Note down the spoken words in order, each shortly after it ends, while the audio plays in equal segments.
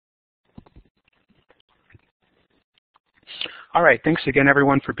All right, thanks again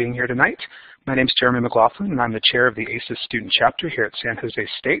everyone for being here tonight. My name is Jeremy McLaughlin and I'm the chair of the ASIS Student Chapter here at San Jose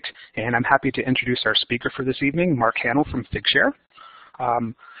State, and I'm happy to introduce our speaker for this evening, Mark Hahnel from figshare.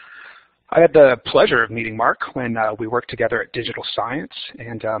 I had the pleasure of meeting Mark when we worked together at Digital Science,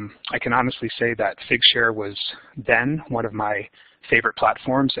 and I can honestly say that figshare was then one of my favorite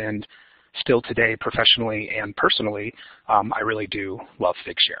platforms, and still today, professionally and personally, I really do love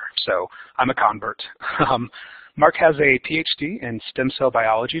figshare. So I'm a convert. Mark has a PhD in stem cell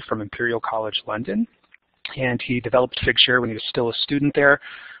biology from Imperial College London, and he developed figshare when he was still a student there,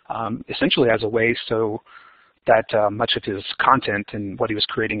 essentially as a way so that much of his content and what he was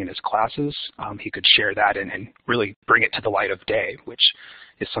creating in his classes, he could share that and really bring it to the light of day, which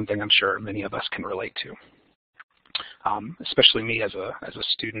is something I'm sure many of us can relate to. Especially me as a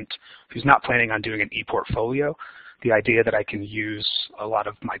student who's not planning on doing an e-portfolio, the idea that I can use a lot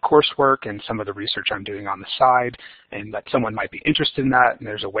of my coursework and some of the research I'm doing on the side, and that someone might be interested in that, and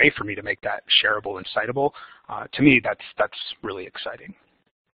there's a way for me to make that shareable and citable, to me that's really exciting.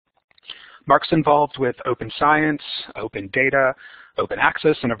 Mark's involved with open science, open data, open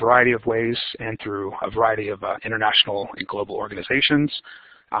access in a variety of ways and through a variety of international and global organizations.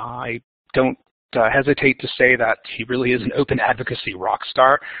 I don't hesitate to say that he really is an open advocacy rock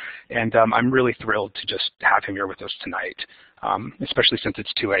star, and I'm really thrilled to just have him here with us tonight, especially since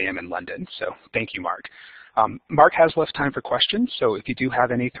it's 2 a.m. in London. So thank you, Mark. Mark has left time for questions, so if you do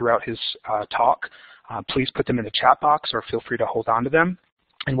have any throughout his talk, please put them in the chat box or feel free to hold on to them,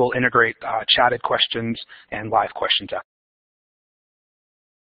 and we'll integrate chatted questions and live questions at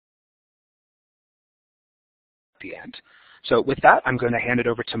the end. So with that, I'm going to hand it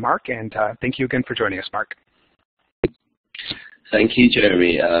over to Mark, and thank you again for joining us, Mark. Thank you,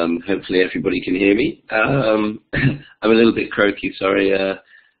 Jeremy. Hopefully everybody can hear me. I'm a little bit croaky, sorry,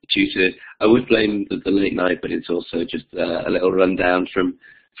 due to, I would blame the late night, but it's also just a little rundown from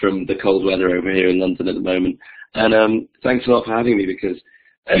the cold weather over here in London at the moment. And thanks a lot for having me, because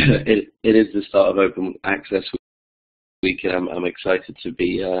it is the start of Open Access Week, and I'm excited to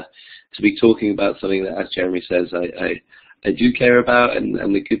be talking about something that, as Jeremy says, I do care about, and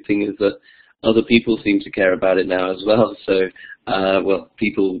the good thing is that other people seem to care about it now as well. So, well,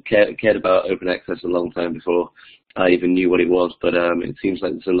 people cared about open access a long time before I even knew what it was, but it seems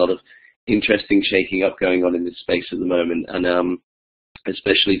like there's a lot of interesting shaking up going on in this space at the moment, and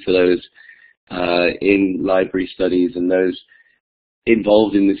especially for those in library studies and those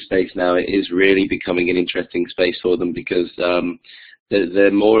involved in this space now, it is really becoming an interesting space for them, because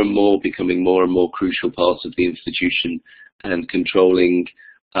they're more and more becoming more and more crucial parts of the institution and controlling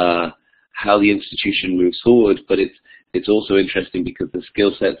how the institution moves forward. But it's also interesting because the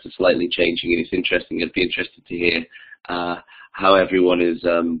skill sets are slightly changing, and it's interesting. I'd be interested to hear how everyone is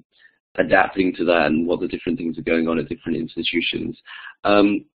adapting to that and what the different things are going on at different institutions.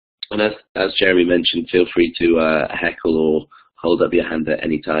 And as Jeremy mentioned, feel free to heckle or hold up your hand at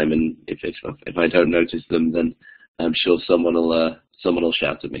any time, and if I don't notice them, then I'm sure someone will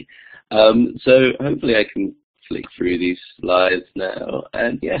shout at me. So hopefully I can flick through these slides now,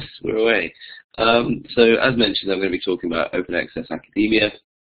 and yes, we're away. So as mentioned, I'm going to be talking about open access academia.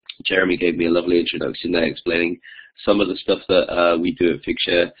 Jeremy gave me a lovely introduction there, explaining some of the stuff that we do at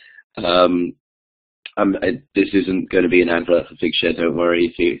figshare. This isn't going to be an advert for figshare, don't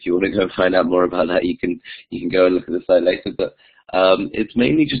worry. If you want to go and find out more about that, you can go and look at the site later. But it's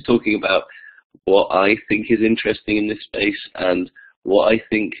mainly just talking about what I think is interesting in this space, and what I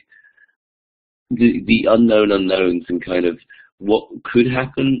think the unknown unknowns, and kind of what could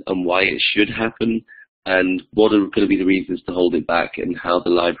happen and why it should happen, and what are going to be the reasons to hold it back, and how the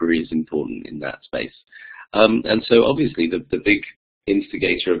library is important in that space. And so obviously the big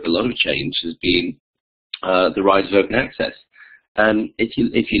instigator of a lot of change has been the rise of open access. And if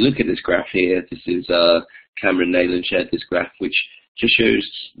you look at this graph here, this is Cameron Nayland shared this graph, which just shows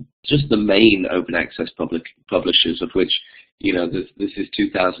just the main open access publishers, of which, you know, this is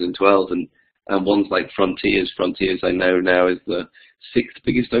 2012, and ones like Frontiers. Frontiers, I know now, is the 6th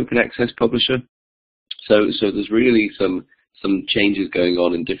biggest open access publisher. So there's really some changes going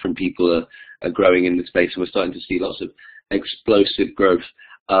on, and different people are growing in the space, and we're starting to see lots of explosive growth.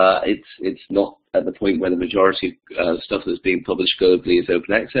 It's not at the point where the majority of stuff that's being published globally is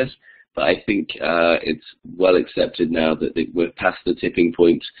open access, but I think it's well accepted now that we're past the tipping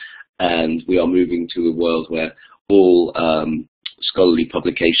point, and we are moving to a world where all scholarly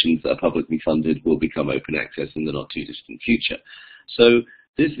publications that are publicly funded will become open access in the not too distant future. So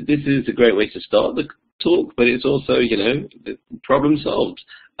this is a great way to start the talk, but it's also, you know, the problem solved.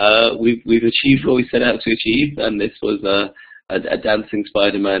 We've achieved what we set out to achieve, and this was a dancing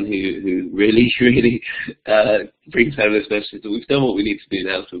Spider-Man who really brings home this message that we've done what we need to do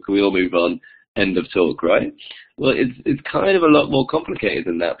now, so can we all move on? End of talk, right? Well, it's kind of a lot more complicated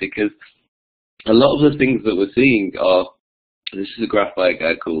than that, because a lot of the things that we're seeing are, this is a graph by a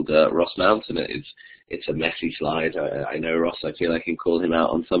guy called Ross Mountain. It's a messy slide. I know Ross, I feel I can call him out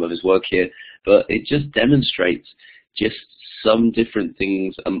on some of his work here, but it just demonstrates just some different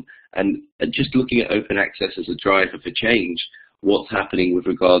things, and just looking at open access as a driver for change, what's happening with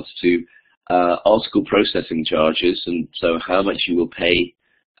regards to article processing charges, and so how much you will pay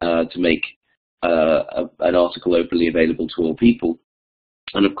to make an article openly available to all people,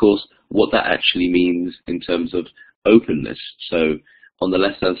 and of course what that actually means in terms of openness. So on the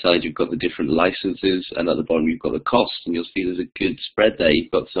left-hand side, you've got the different licenses, and at the bottom, you've got the costs, and you'll see there's a good spread there.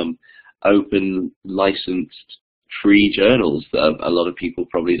 You've got some open, licensed, free journals that a lot of people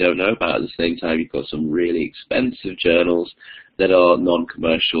probably don't know about. At the same time, you've got some really expensive journals that are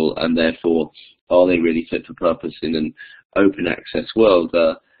non-commercial, and therefore, are they really fit for purpose in an open access world?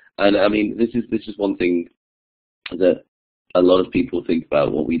 And I mean, this is one thing that a lot of people think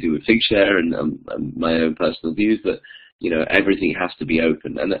about what we do with figshare, and my own personal views, that everything has to be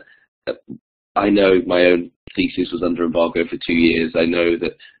open. And I know my own thesis was under embargo for 2 years. I know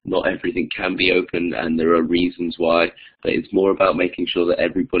that not everything can be open, and there are reasons why, but it's more about making sure that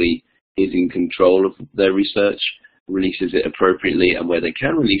everybody is in control of their research, releases it appropriately, and where they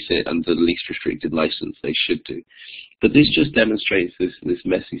can release it under the least restricted license, they should do. But this just demonstrates this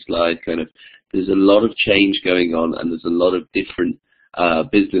messy slide, kind of, there's a lot of change going on, and there's a lot of different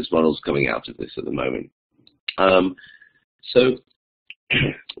business models coming out of this at the moment. So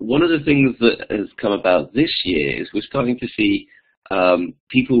one of the things that has come about this year is we're starting to see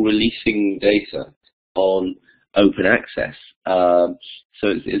people releasing data on open access. So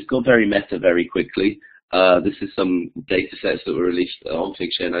it's got very meta very quickly. This is some data sets that were released on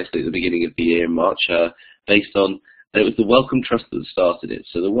Figshare nicely at the beginning of the year in March, based on, it was the Wellcome Trust that started it.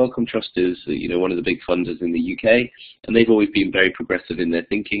 So the Wellcome Trust is, one of the big funders in the UK, and they've always been very progressive in their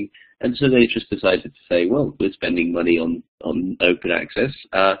thinking. And so they just decided to say, well, we're spending money on open access,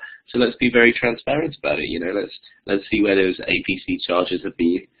 so let's be very transparent about it. Let's see where those APC charges have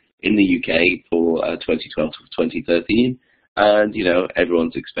been in the UK for 2012 to 2013. And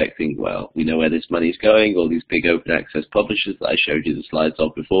everyone's expecting, well, we know where this money is going. All these big open access publishers that I showed you the slides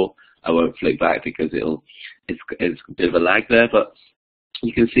of before. I won't flick back because it's a bit of a lag there, but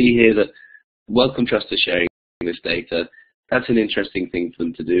you can see here that Wellcome Trust is sharing this data. That's an interesting thing for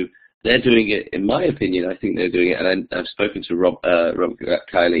them to do. They're doing it, in my opinion, I think they're doing it, and I've spoken to Rob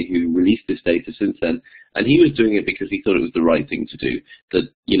Kiley, who released this data since then, and he was doing it because he thought it was the right thing to do. That,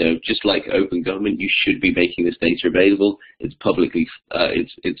 just like open government, you should be making this data available. It's publicly,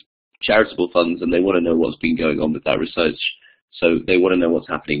 it's charitable funds, and they want to know what's been going on with that research. So they want to know what's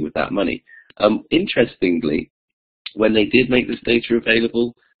happening with that money. Interestingly, when they did make this data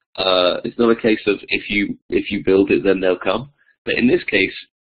available, it's not a case of if you build it, then they'll come. But in this case,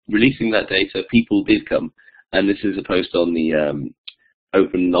 releasing that data, people did come. And this is a post on the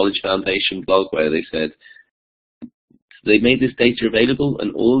Open Knowledge Foundation blog where they said they made this data available,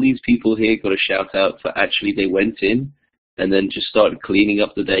 and all these people here got a shout out for actually they went in and then just started cleaning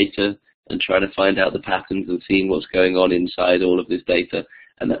up the data and trying to find out the patterns and seeing what's going on inside all of this data.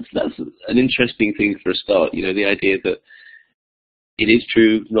 And that's an interesting thing for a start. The idea that it is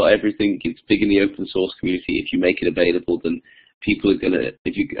true, not everything gets big in the open source community. If you make it available, then people are going to,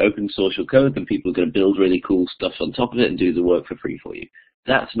 if you open source your code, then people are going to build really cool stuff on top of it and do the work for free for you.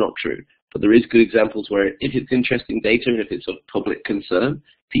 That's not true. But there is good examples where if it's interesting data and if it's of public concern,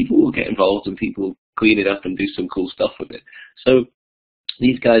 people will get involved and people will clean it up and do some cool stuff with it. So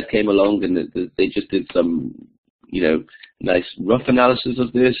these guys came along and they just did some, nice rough analysis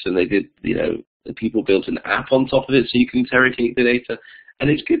of this, and they did, the people built an app on top of it so you can interrogate the data. And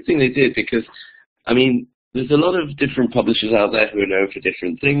it's a good thing they did because, I mean, there's a lot of different publishers out there who are known for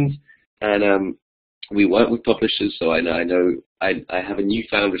different things, and we work with publishers, so I have a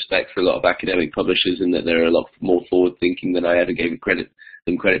newfound respect for a lot of academic publishers in that they're a lot more forward-thinking than I ever gave them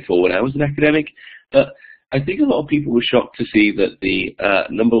credit for when I was an academic. But I think a lot of people were shocked to see that the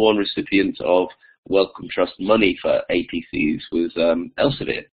 #1 recipient of Wellcome Trust money for APCs was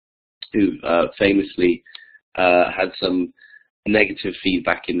Elsevier, who famously had some negative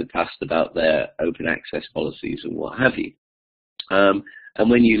feedback in the past about their open access policies and what have you. And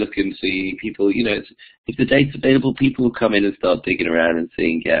when you look and see people, if the data's available, people will come in and start digging around and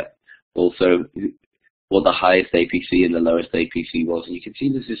seeing, also what the highest APC and the lowest APC was. And you can see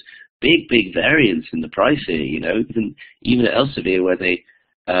there's this big variance in the price here, even at Elsevier, where they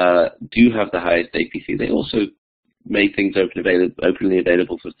do have the highest APC, they also made things openly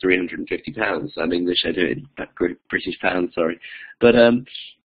available for £350. I'm English, I do it in British pounds, sorry. But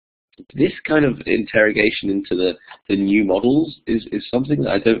this kind of interrogation into the new models is something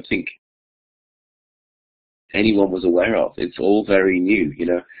that I don't think anyone was aware of. It's all very new. You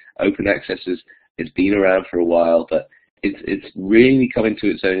know, open access it's been around for a while, but it's really come into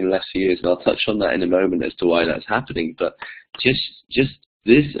its own in the last few years, and I'll touch on that in a moment as to why that's happening. But just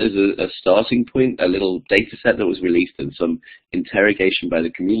this as a starting point, a little data set that was released and some interrogation by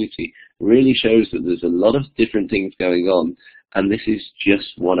the community really shows that there's a lot of different things going on, and this is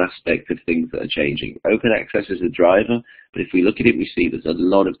just one aspect of things that are changing. Open access is a driver, but if we look at it, we see there's a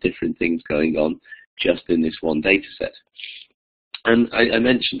lot of different things going on just in this one data set. And I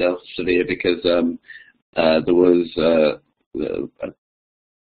mentioned Elsevier because there was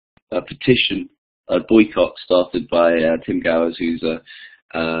a petition, a boycott started by Tim Gowers, who's a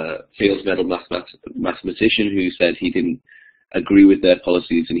Fields Medal mathematician, who said he didn't agree with their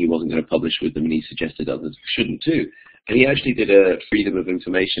policies and he wasn't going to publish with them, and he suggested others shouldn't too. And he actually did a Freedom of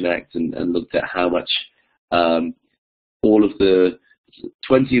Information Act and looked at how much all of the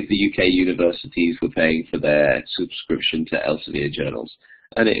 20 of the UK universities were paying for their subscription to Elsevier journals.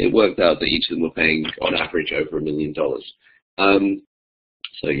 And it worked out that each of them were paying, on average, over $1 million.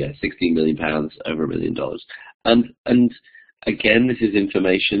 So yeah, £16 million, over $1 million. And again, this is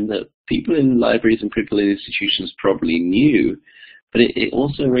information that people in libraries and people in institutions probably knew, but it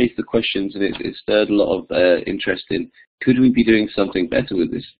also raised the questions, and it stirred a lot of interest in, could we be doing something better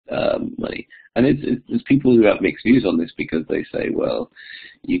with this money? And there's people who have mixed views on this, because they say, well,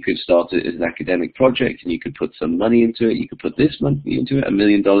 you could start it as an academic project and you could put some money into it, you could put this money into it, $1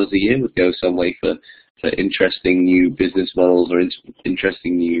 million a year would go some way for interesting new business models or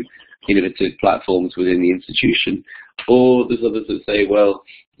interesting new innovative platforms within the institution. Or there's others that say, well,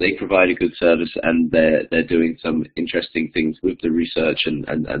 they provide a good service and they're doing some interesting things with the research and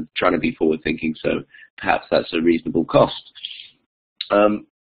trying to be forward thinking, so perhaps that's a reasonable cost.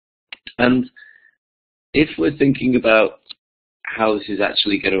 And if we're thinking about how this is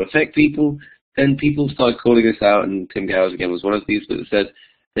actually going to affect people, then people start calling us out, and Tim Gowers again was one of these that said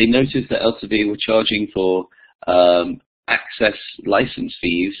they noticed that Elsevier were charging for access license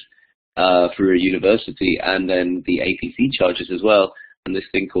fees for a university, and then the APC charges as well, and this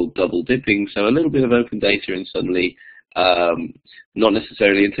thing called double dipping. So a little bit of open data, and suddenly, not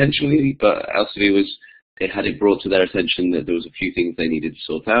necessarily intentionally, but Elsevier had it brought to their attention that there was a few things they needed to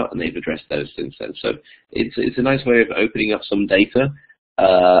sort out, and they've addressed those since then. So it's a nice way of opening up some data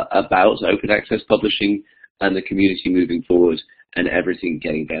about open access publishing and the community moving forward and everything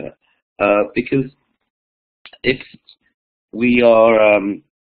getting better. Because if we are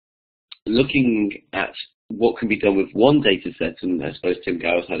looking at what can be done with one data set, and I suppose Tim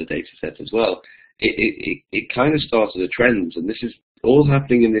Gowers had a data set as well, it kind of started a trend, and this is all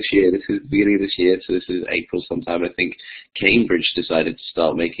happening in this year. This is the beginning of this year, so this is April sometime. I think Cambridge decided to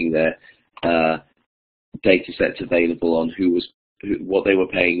start making their data sets available on what they were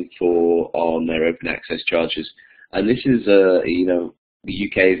paying for on their open access charges. And this is, you know, the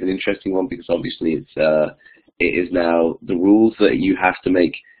UK is an interesting one, because obviously it is now the rules that you have to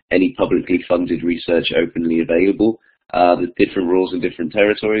make any publicly funded research openly available. There's different rules in different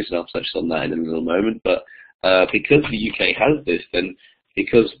territories, and I'll touch on that in a little moment. But because the UK has this, then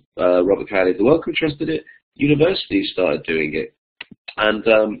because Robert Cowley of the Wellcome Trust did it, universities started doing it.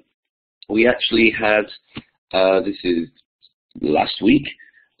 And we actually had, this is last week,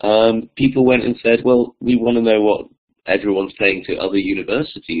 people went and said, well, we want to know what everyone's paying to other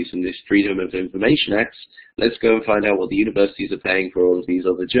universities in this Freedom of Information Act. Let's go and find out what the universities are paying for all of these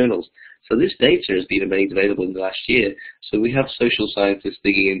other journals. So this data has been made available in the last year. So we have social scientists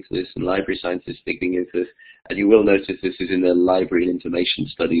digging into this and library scientists digging into this. And you will notice this is in the library and information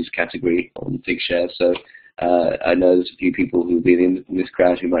studies category on figshare. So I know there's a few people who've been in this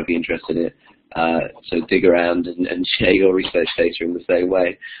crowd who might be interested in it. So dig around and share your research data in the same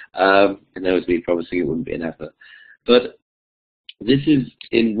way. And that was me promising it wouldn't be an effort. But this is,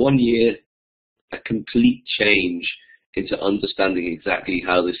 in 1 year, a complete change into understanding exactly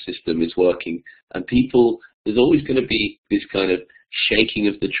how this system is working. And people, there's always going to be this kind of shaking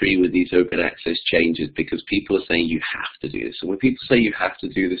of the tree with these open access changes, because people are saying you have to do this. And when people say you have to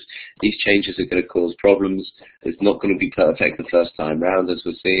do this, these changes are going to cause problems. It's not going to be perfect the first time round, as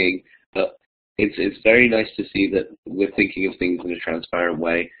we're seeing. But it's very nice to see that we're thinking of things in a transparent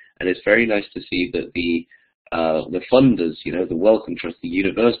way. And it's very nice to see that the funders, you know, the Wellcome Trust, the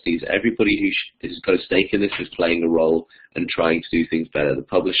universities, everybody who has got a stake in this is playing a role and trying to do things better. The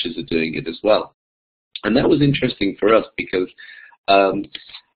publishers are doing it as well. And that was interesting for us, because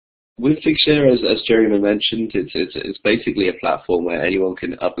with figshare, as Jeremy mentioned, it's basically a platform where anyone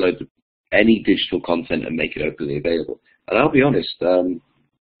can upload any digital content and make it openly available. And I'll be honest,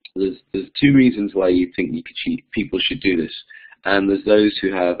 there's two reasons why you think people should do this. And there's those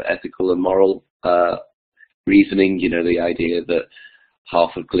who have ethical and moral reasoning, you know, the idea that half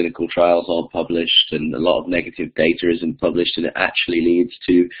of clinical trials aren't published and a lot of negative data isn't published, and it actually leads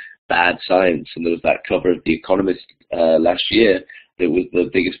to bad science. And there was that cover of The Economist last year that was the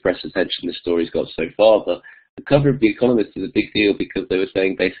biggest press attention the story's got so far. But the cover of The Economist is a big deal because they were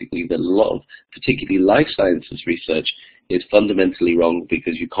saying basically that a lot of particularly life sciences research is fundamentally wrong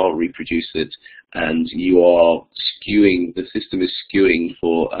because you can't reproduce it, and you are skewing, the system is skewing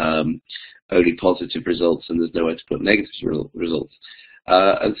for only positive results, and there's nowhere to put negative results.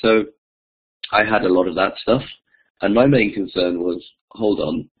 And so I had a lot of that stuff, and my main concern was, hold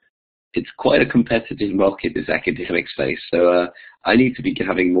on, it's quite a competitive market, this academic space, so I need to be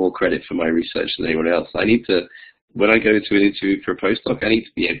having more credit for my research than anyone else. I need to, when I go to an interview for a postdoc, I need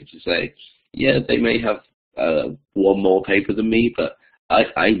to be able to say, yeah, they may have one more paper than me, but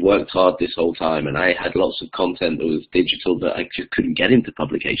I worked hard this whole time, and I had lots of content that was digital that I just couldn't get into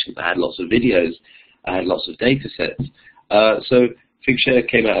publications. I had lots of videos, I had lots of data sets. So figshare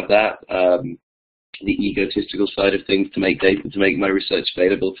came out of that, the egotistical side of things, to make data, to make my research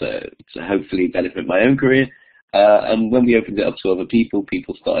available to hopefully benefit my own career. And when we opened it up to other people,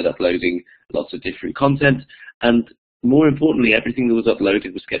 people started uploading lots of different content, and more importantly, everything that was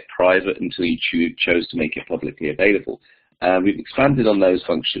uploaded was kept private until you chose to make it publicly available. We've expanded on those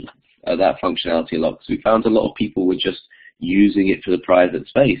that functionality a lot, because we found a lot of people were just using it for the private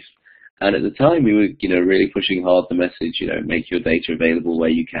space. And at the time, we were, you know, really pushing hard the message, you know, make your data available where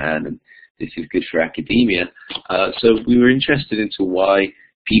you can, and this is good for academia. So we were interested into why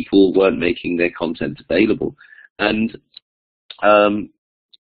people weren't making their content available. And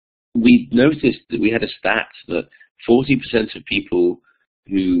we noticed that we had a stat that 40% of people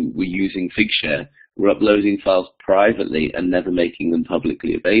who were using figshare were uploading files privately and never making them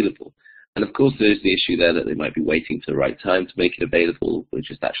publicly available. And of course, there's the issue there that they might be waiting for the right time to make it available, or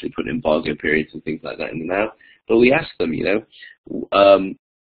just actually put embargo periods and things like that in and out. But we asked them, you know,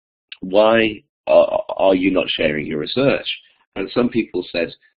 why are you not sharing your research? And some people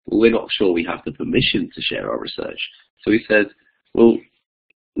said, well, we're not sure we have the permission to share our research. So we said, well,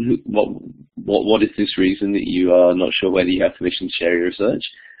 what is this reason that you are not sure whether you have permission to share your research?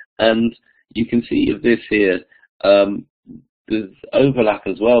 And you can see of this here, there's overlap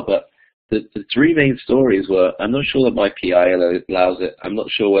as well, but the three main stories were, I'm not sure that my PI allows it, I'm not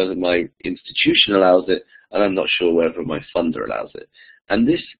sure whether my institution allows it, and I'm not sure whether my funder allows it. And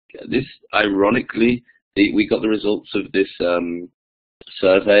this ironically, we got the results of this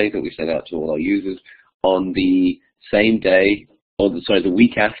survey that we sent out to all our users on the same day, or the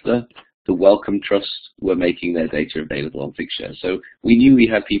week after the Wellcome Trust were making their data available on figshare. So we knew we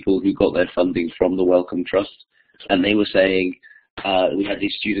had people who got their funding from the Wellcome Trust, and they were saying, we had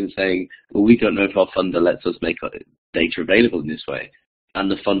these students saying, well, we don't know if our funder lets us make our data available in this way, and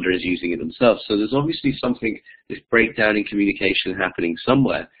the funder is using it themselves. So there's obviously something, this breakdown in communication happening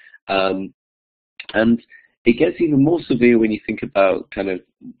somewhere. And it gets even more severe when you think about kind of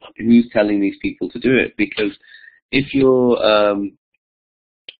who's telling these people to do it, because if you're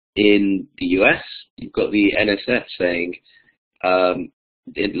in the US, you've got the NSF saying,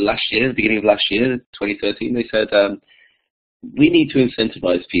 last year, the beginning of last year, 2013, they said, we need to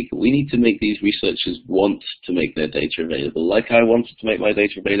incentivize people. We need to make these researchers want to make their data available. Like I wanted to make my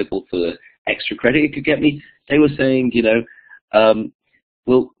data available for the extra credit it could get me. They were saying, you know,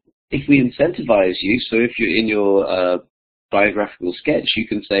 well, if we incentivize you, so if you're in your biographical sketch, you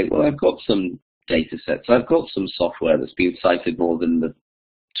can say, well, I've got some data sets. I've got some software that's been cited more than the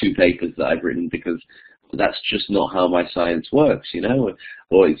 2 papers that I've written, because that's just not how my science works, you know,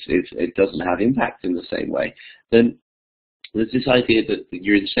 or it doesn't have impact in the same way. Then there's this idea that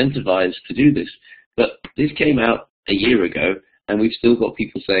you're incentivized to do this. But this came out a year ago, and we've still got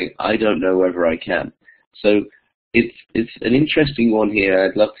people saying, I don't know whether I can. So it's an interesting one here.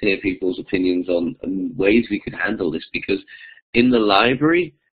 I'd love to hear people's opinions on ways we could handle this, because in the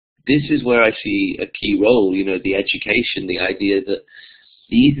library, this is where I see a key role, you know, the education, the idea that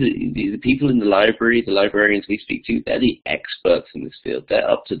the people in the library, the librarians we speak to, they're the experts in this field. They're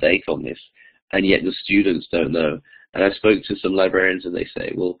up to date on this, and yet the students don't know. And I spoke to some librarians, and they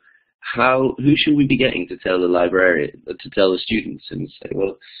say, well, who should we be getting to tell the librarian, to tell the students? And say,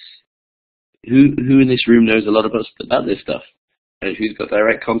 well, who in this room knows a lot about this stuff, and who's got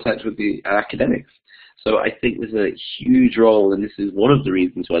direct contact with the academics? So I think there's a huge role, and this is one of the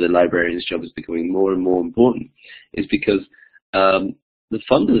reasons why the librarian's job is becoming more and more important, is because the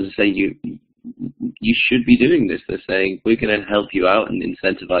funders are saying you should be doing this. They're saying we're going to help you out and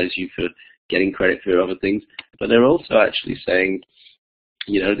incentivize you for getting credit for other things. But they're also actually saying,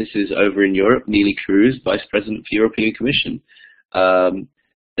 this is over in Europe. Neelie Kroes, Vice President of the European Commission.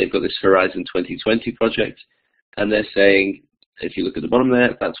 They've got this Horizon 2020 project, and they're saying, if you look at the bottom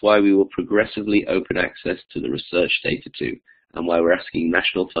there, that's why we will progressively open access to the research data too, and why we're asking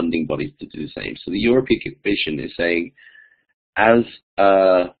national funding bodies to do the same. So the European Commission is saying, as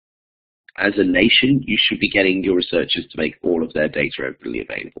a nation, you should be getting your researchers to make all of their data openly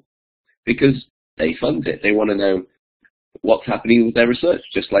available, because they fund it. They want to know what's happening with their research,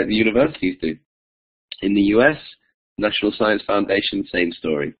 just like the universities do. In the US, National Science Foundation, same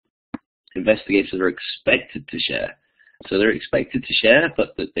story. Investigators are expected to share. So they're expected to share,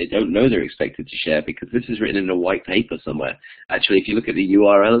 but they don't know they're expected to share because this is written in a white paper somewhere. Actually, if you look at the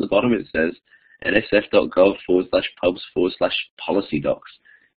URL at the bottom, it says nsf.gov/pubs/policy-docs.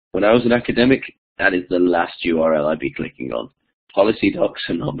 When I was an academic, that is the last URL I'd be clicking on. Policy docs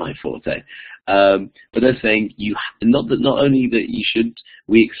are not my forte. But they're saying not only that you should,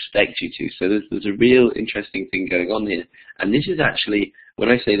 we expect you to. So there's a real interesting thing going on here. And this is actually, when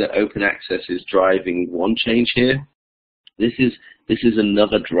I say that open access is driving one change here, this is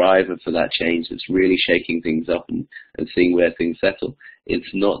another driver for that change that's really shaking things up and seeing where things settle.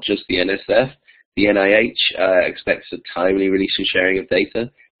 It's not just the NSF. The NIH expects a timely release and sharing of data.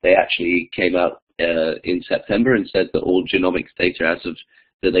 They actually came out in September and said that all genomics data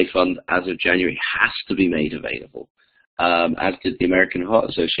that they fund as of January has to be made available. As did the American Heart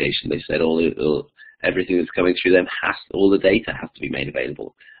Association. They said everything that's coming through them all the data has to be made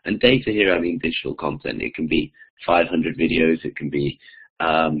available. And data here, I mean digital content. It can be 500 videos. It can be,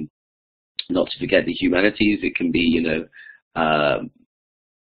 not to forget the humanities. It can be,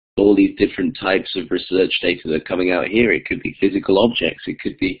 all these different types of research data that are coming out here. It could be physical objects. It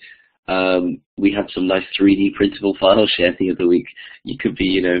could be, we had some nice 3D printable files shared the other week. It could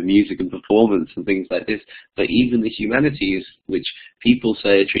be, music and performance and things like this. But even the humanities, which people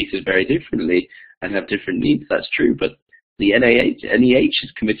say are treated very differently and have different needs, that's true. But the NEH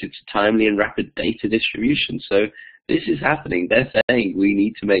is committed to timely and rapid data distribution. So this is happening. They're saying we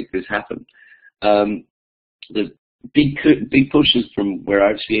need to make this happen. The big pushes from where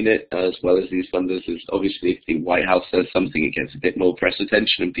I've seen it, as well as these funders, is obviously if the White House says something, it gets a bit more press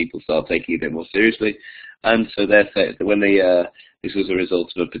attention and people start taking it a bit more seriously. And so they're saying that when this was a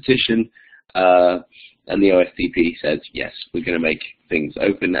result of a petition, and the OSTP said, yes, we're going to make things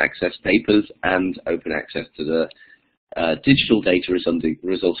open access papers and open access to the digital data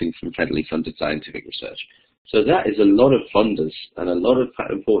resulting from federally funded scientific research. So that is a lot of funders and a lot of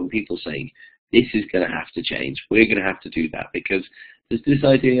important people saying, this is going to have to change. We're going to have to do that because there's this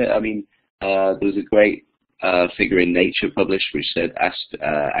idea. I mean, there was a great figure in Nature published which said asked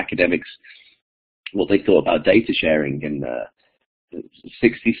academics what they thought about data sharing, and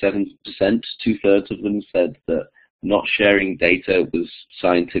 67%, 2/3 of them said that not sharing data was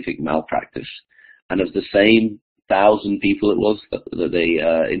scientific malpractice. And of the same 1,000 people it was that they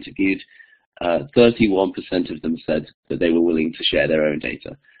interviewed, 31% of them said that they were willing to share their own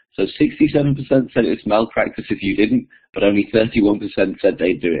data. So 67% said it was malpractice if you didn't, but only 31% said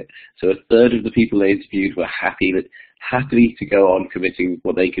they'd do it. So 1/3 of the people they interviewed were happy to go on committing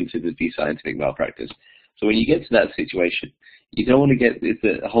what they considered to be scientific malpractice. So when you get to that situation, you don't want to get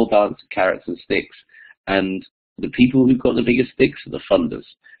a whole balance of carrots and sticks. And the people who've got the biggest sticks are the funders.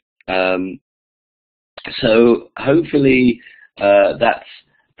 So hopefully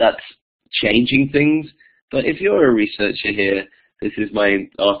that's changing things. But if you're a researcher here, this is my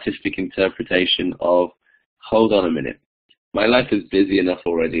artistic interpretation of, hold on a minute. My life is busy enough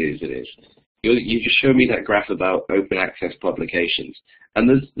already as it is. You just showed me that graph about open access publications. And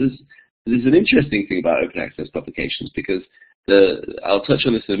there's an interesting thing about open access publications because I'll touch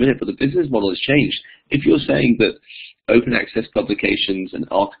on this in a minute, but the business model has changed. If you're saying that open access publications and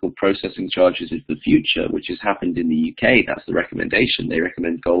article processing charges is the future, which has happened in the UK, that's the recommendation. They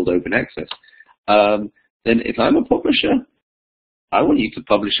recommend gold open access. Then if I'm a publisher, I want you to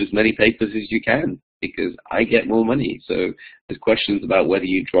publish as many papers as you can because I get more money. So there's questions about whether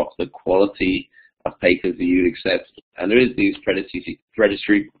you drop the quality of papers that you accept. And there is these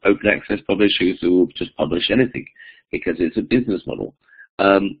predatory open access publishers who will just publish anything because it's a business model.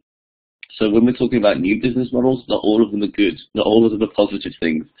 So when we're talking about new business models, not all of them are good. Not all of them are positive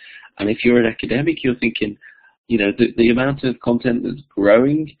things. And if you're an academic, you're thinking, the amount of content that's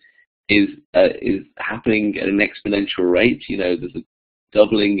growing is happening at an exponential rate. There's a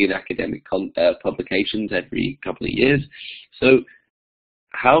doubling in academic publications every couple of years. So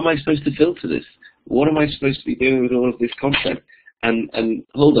how am I supposed to filter this? What am I supposed to be doing with all of this content? And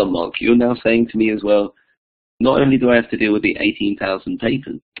hold on, Mark, you're now saying to me as well, not only do I have to deal with the 18,000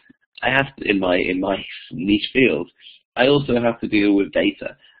 papers, I have to, in my niche field, I also have to deal with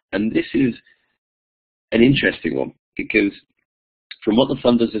data. And this is an interesting one, because from what the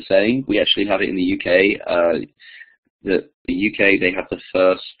funders are saying, we actually have it in the UK. The UK, they have the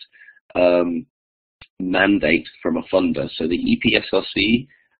first mandate from a funder. So the EPSRC,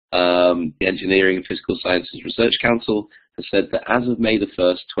 the Engineering and Physical Sciences Research Council, has said that as of May the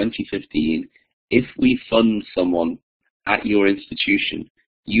 1st, 2015, if we fund someone at your institution,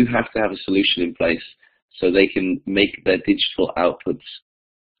 you have to have a solution in place so they can make their digital outputs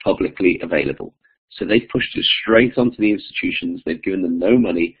publicly available. So they've pushed it straight onto the institutions. They've given them no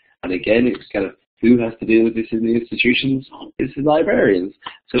money. And again, it's kind of, who has to deal with this in the institutions? It's the librarians.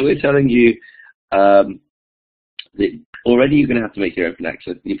 So we're telling you that already you're going to have to make your open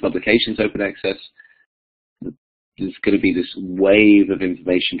access, your publications open access. There's going to be this wave of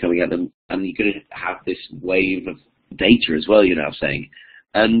information coming at them, and you're going to have this wave of data as well, you're now saying.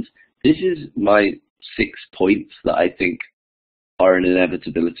 And this is my 6 points that I think are an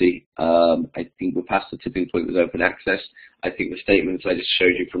inevitability. I think we're past the tipping point with open access. I think the statements I just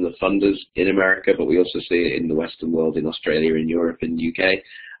showed you from the funders in America, but we also see it in the Western world, in Australia, in Europe, in the UK.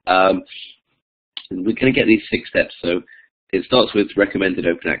 We're going to get these 6 steps. So it starts with recommended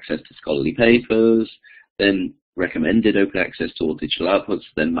open access to scholarly papers, then recommended open access to all digital outputs,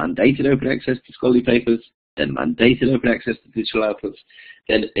 then mandated open access to scholarly papers, then mandated open access to digital outputs,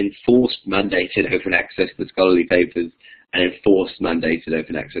 then enforced mandated open access to scholarly papers, and enforced mandated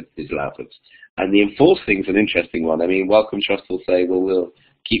open access to digital outputs. And the enforced thing is an interesting one. I mean, Wellcome Trust will say, well, we'll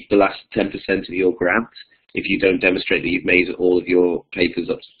keep the last 10% of your grant if you don't demonstrate that you've made all of your papers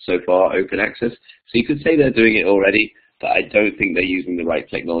up so far open access. So you could say they're doing it already, but I don't think they're using the right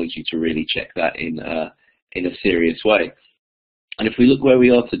technology to really check that in a serious way. And if we look where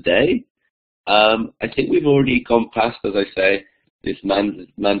we are today, I think we've already gone past, as I say, this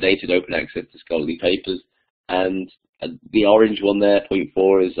mandated open access to scholarly papers, and the orange one there, point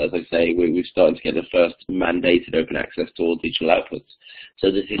 4, is, as I say, we're starting to get the first mandated open access to all digital outputs.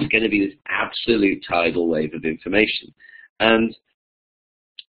 So this is going to be this absolute tidal wave of information. And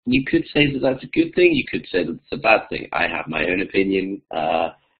you could say that that's a good thing, you could say that it's a bad thing. I have my own opinion.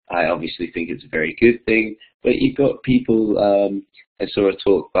 I obviously think it's a very good thing, but you've got people, I saw a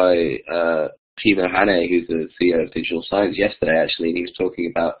talk by Mark Hahnel, who's the CEO of Digital Science, yesterday actually, and he was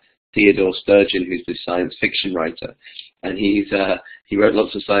talking about Theodore Sturgeon, who's the science fiction writer. And he wrote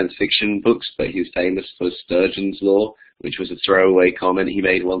lots of science fiction books, but he was famous for Sturgeon's Law, which was a throwaway comment he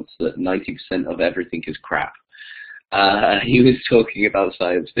made once, that 90% of everything is crap. He was talking about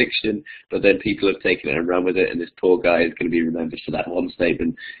science fiction, but then people have taken it and run with it, and this poor guy is going to be remembered for that one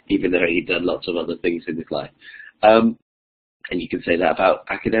statement, even though he'd done lots of other things in his life. And you can say that about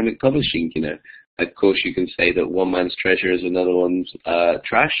academic publishing, you know. Of course, you can say that one man's treasure is another one's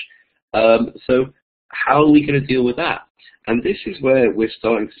trash. So how are we going to deal with that? And this is where we're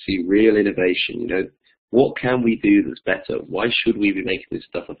starting to see real innovation. You know, what can we do that's better? Why should we be making this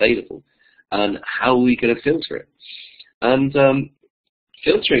stuff available? And how are we going to filter it? And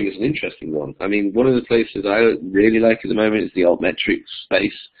filtering is an interesting one. I mean, one of the places I really like at the moment is the altmetrics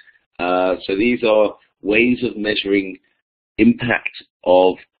space. So these are ways of measuring impact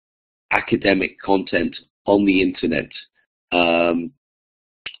of academic content on the internet,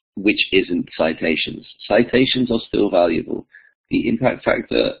 which isn't citations. Citations are still valuable. The impact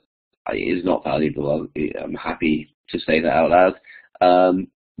factor is not valuable. I'm happy to say that out loud.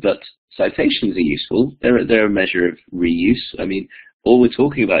 But citations are useful. They're a measure of reuse. I mean, all we're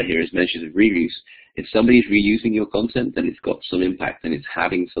talking about here is measures of reuse. If somebody's reusing your content, then it's got some impact and it's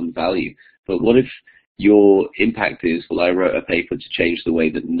having some value. But what if your impact is, well, I wrote a paper to change the way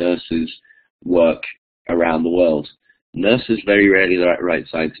that nurses work around the world. Nurses very rarely write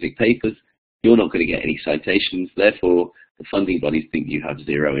scientific papers. You're not going to get any citations. Therefore, the funding bodies think you have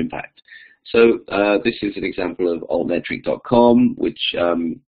zero impact. So this is an example of altmetric.com, which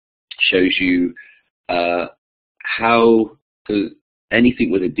shows you how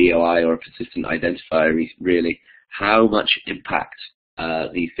anything with a DOI or a persistent identifier, really, how much impact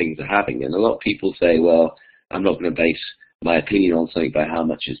these things are having. And a lot of people say, well, I'm not going to base my opinion on something by how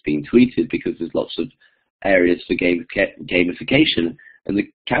much is being tweeted, because there's lots of areas for gamification. And the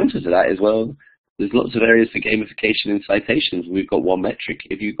counter to that is, well, there's lots of areas for gamification in citations. We've got one metric.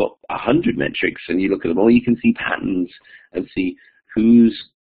 If you've got 100 metrics and you look at them all, you can see patterns and see who's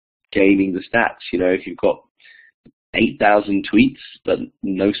gaming the stats. You know, if you've got 8,000 tweets but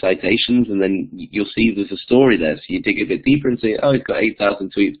no citations, and then you'll see there's a story there. So you dig a bit deeper and say, oh, it's got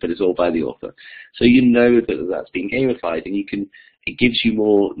 8,000 tweets, but it's all by the author. So you know that that's being gamified, and you can it gives you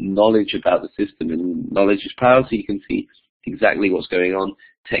more knowledge about the system, and knowledge is power, so you can see exactly what's going on.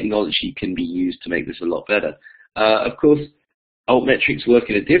 Technology can be used to make this a lot better. Of course, altmetrics work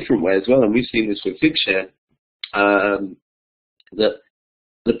in a different way as well, and we've seen this with figshare, that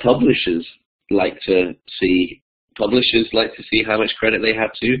the publishers like to see how much credit they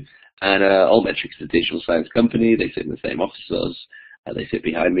have to, and altmetrics is a digital science company. They sit in the same office as us. They sit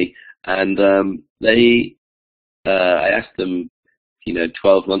behind me, and I asked them,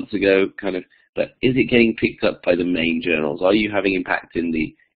 12 months ago, but is it getting picked up by the main journals? Are you having impact in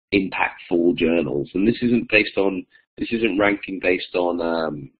the impactful journals? And this isn't ranking based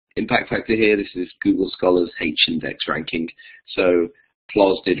on impact factor here. This is Google Scholar's H-index ranking. So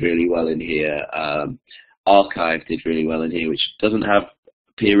PLOS did really well in here. Archive did really well in here, which doesn't have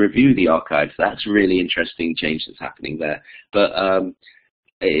peer review, the archive. So that's a really interesting change that's happening there. But I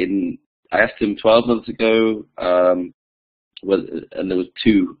asked them 12 months ago, and there was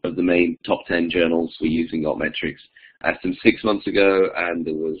 2 of the main top 10 journals were using altmetrics. I asked them 6 months ago, and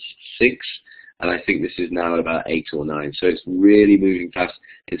there was 6, and I think this is now about 8 or 9. So it's really moving fast.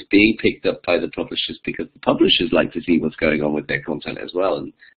 It's being picked up by the publishers because the publishers like to see what's going on with their content as well,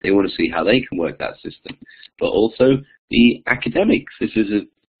 and they want to see how they can work that system. But also the academics. This is a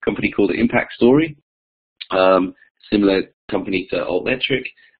company called Impact Story, similar company to altmetric,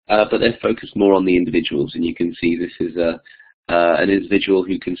 but they're focused more on the individuals, and you can see this is an individual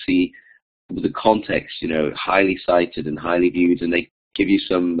who can see the context, highly cited and highly viewed, and they give you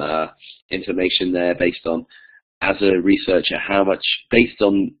some information there based on, as a researcher, how much, based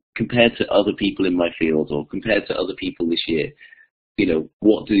on compared to other people in my field or compared to other people this year,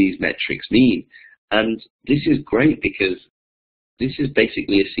 what do these metrics mean? And this is great because this is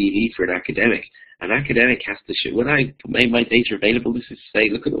basically a CV for an academic. An academic has to show, when I made my data available, this is to say,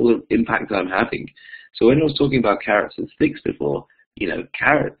 look at all the impact I'm having. So when I was talking about carrots and sticks before,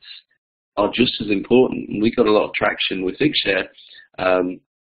 carrots are just as important. And we got a lot of traction with figshare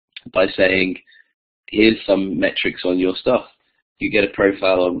by saying, here's some metrics on your stuff. You get a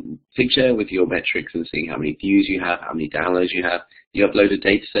profile on figshare with your metrics and seeing how many views you have, how many downloads you have. You upload a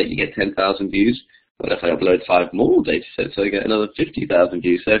data set, you get 10,000 views. What if I upload 5 more data sets, so I get another 50,000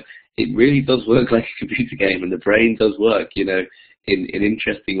 views? So it really does work like a computer game, and the brain does work, in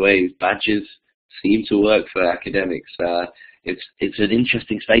interesting ways. Badges seem to work for academics. It's an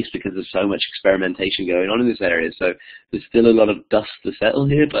interesting space because there's so much experimentation going on in this area. So there's still a lot of dust to settle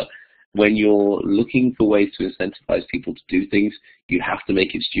here, but when you're looking for ways to incentivize people to do things, you have to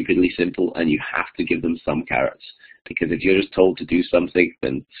make it stupidly simple, and you have to give them some carrots. Because if you're just told to do something,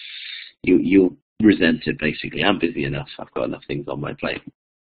 then you'll resent it, basically. I'm busy enough. I've got enough things on my plate.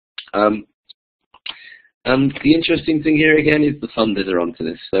 And the interesting thing here again is the funders are onto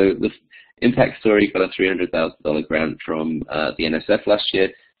this. So the Impact Story got a $300,000 grant from the NSF last year.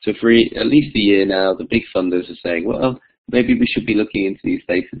 So for at least a year now, the big funders are saying, well, maybe we should be looking into these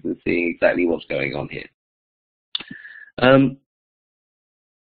spaces and seeing exactly what's going on here.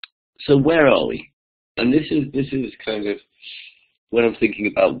 So where are we? And this is kind of when I'm thinking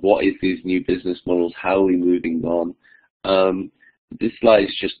about what is these new business models, how are we moving on? This slide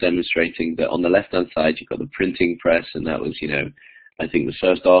is just demonstrating that on the left-hand side, you've got the printing press, and that was, I think the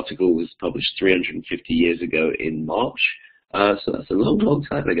first article was published 350 years ago in March. So that's a long, long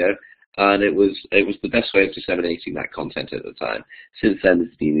time ago. And it was the best way of disseminating that content at the time. Since then,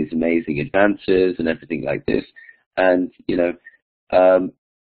 there's been these amazing advances and everything like this. And,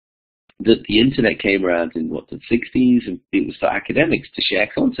 the internet came around in, the 60s, and it was for academics to share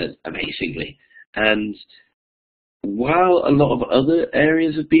content, amazingly. And while a lot of other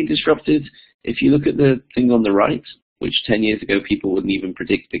areas have been disrupted, if you look at the thing on the right, which 10 years ago people wouldn't even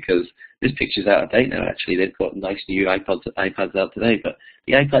predict because this picture's out of date now, actually. They've got nice new iPads out today, but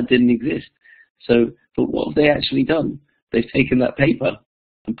the iPad didn't exist. So, but what have they actually done? They've taken that paper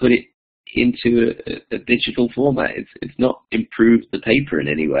and put it into a digital format. It's not improved the paper in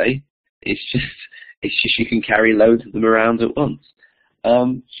any way. It's just you can carry loads of them around at once.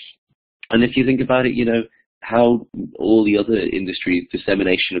 And if you think about it, how all the other industries,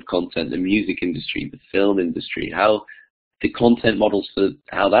 dissemination of content, the music industry, the film industry, how the content models for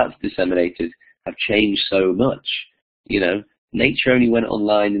how that's disseminated have changed so much. Nature only went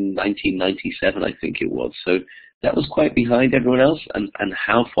online in 1997, I think it was. So that was quite behind everyone else. And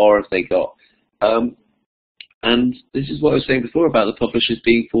how far have they got? And this is what I was saying before about the publishers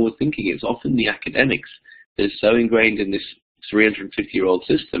being forward-thinking. It's often the academics that are so ingrained in this 350-year-old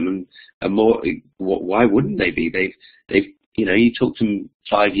system, and more. Why wouldn't they be? They've you talk to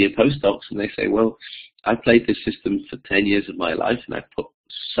 5-year postdocs, and they say, well, I played this system for 10 years of my life, and I've put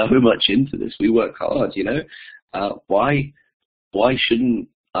so much into this. We work hard, Why why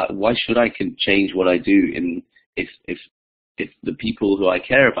should I can change what I do if the people who I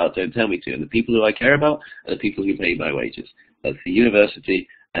care about don't tell me to? And the people who I care about are the people who pay my wages. That's the university,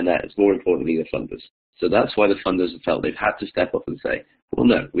 and that is more importantly the funders. So that's why the funders have felt they've had to step up and say, well,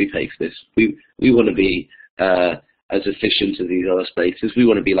 no, we pay for this. We want to be as efficient as these other spaces. We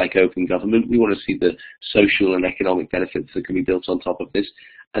want to be like open government. We want to see the social and economic benefits that can be built on top of this.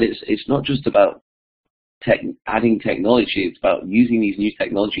 And it's not just about adding technology. It's about using these new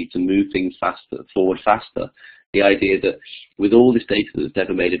technology to move things forward faster. The idea that with all this data that's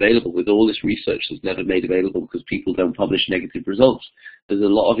never made available, with all this research that's never made available because people don't publish negative results, there's a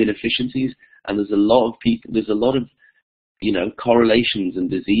lot of inefficiencies, and there's a lot of correlations and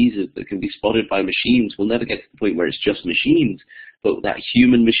diseases that can be spotted by machines. We'll never get to the point where it's just machines, but that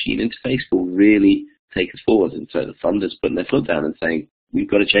human-machine interface will really take us forward. And so the funders putting their foot down and saying, we've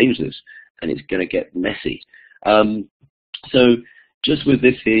got to change this, and it's going to get messy. So just with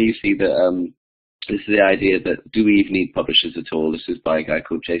this here, you see that this is the idea that do we even need publishers at all? This is by a guy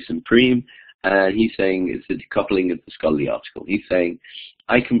called Jason Preem, and he's saying it's the decoupling of the scholarly article. He's saying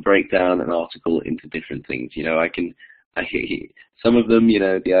I can break down an article into different things. Some of them,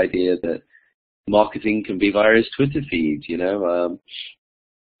 the idea that marketing can be via his Twitter feed,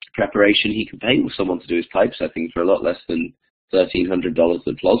 preparation, he can pay someone to do his typesetting for a lot less than $1,300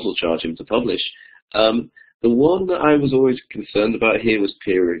 that PLOS will charge him to publish. The one that I was always concerned about here was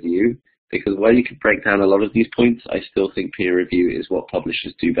peer review, because while you can break down a lot of these points, I still think peer review is what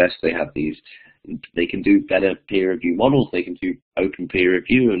publishers do best. They can do better peer review models. They can do open peer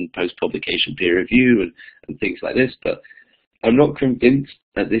review and post-publication peer review and things like this. But I'm not convinced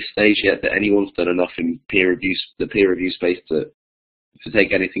at this stage yet that anyone's done enough in the peer review space to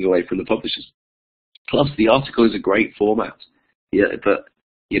take anything away from the publishers. Plus, the article is a great format. Yeah, but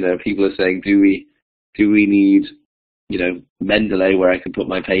people are saying, do we need Mendeley where I can put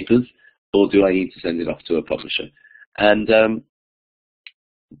my papers, or do I need to send it off to a publisher? And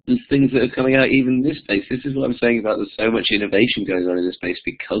there's things that are coming out even in this space. This is what I'm saying about there's so much innovation going on in this space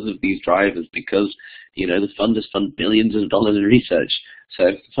because of these drivers, because the funders fund billions of dollars in research. So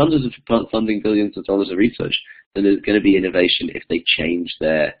if the funders are funding billions of dollars of research, then there's going to be innovation if they change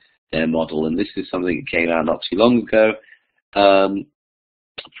their model. And this is something that came out not too long ago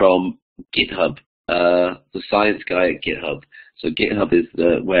from GitHub, the science guy at GitHub. So GitHub is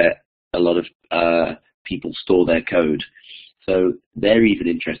where a lot of people store their code. So they're even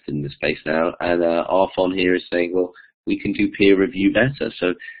interested in the space now. And Arfon here is saying, well, we can do peer review better.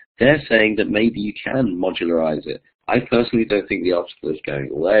 So they're saying that maybe you can modularize it. I personally don't think the article is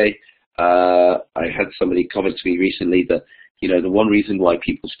going away. I had somebody comment to me recently that, the one reason why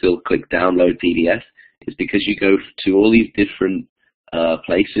people still click download PDF is because you go to all these different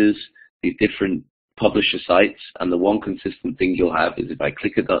places, these different publisher sites, and the one consistent thing you'll have is if I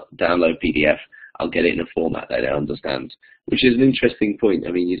click a download PDF, I'll get it in a format that I understand, which is an interesting point.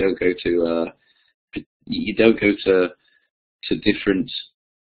 I mean, you don't go to different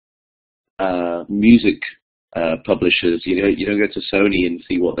music publishers. You don't go to Sony and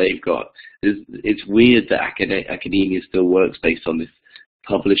see what they've got. It's weird that academia still works based on this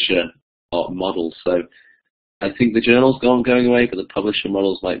publisher model. So I think the journal's going away, but the publisher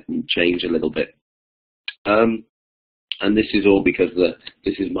models might change a little bit. And this is all because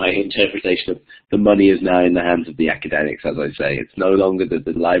this is my interpretation of the money is now in the hands of the academics, as I say. It's no longer that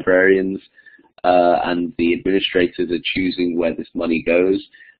the librarians and the administrators are choosing where this money goes.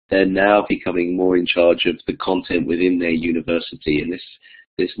 They're now becoming more in charge of the content within their university, and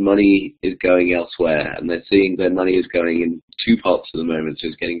this money is going elsewhere, and they're seeing their money is going in two parts at the moment, so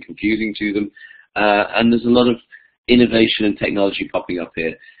it's getting confusing to them. And there's a lot of innovation and technology popping up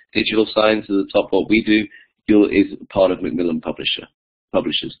here. Digital science is the top. What we do is part of Macmillan Publishers.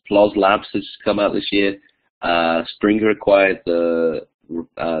 PLOS Labs has come out this year. Springer acquired the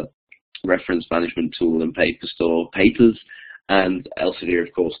reference management tool and paper store Papers, and Elsevier,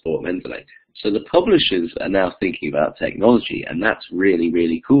 of course, bought Mendeley. So the publishers are now thinking about technology, and that's really,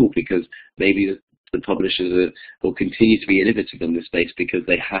 really cool, because maybe the publishers will continue to be innovative in this space because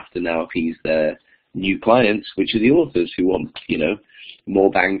they have to now appease their new clients, which are the authors who want,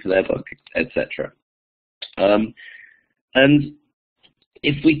 more bang for their buck, etc. And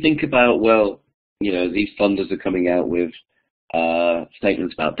if we think about, these funders are coming out with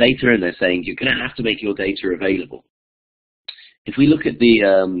statements about data, and they're saying you're going to have to make your data available. If we look at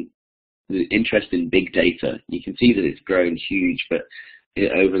the interest in big data, you can see that it's grown huge, but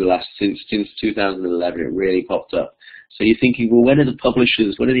over the last, since 2011, it really popped up. So you're thinking, well, when are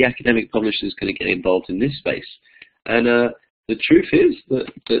the academic publishers going to get involved in this space? And the truth is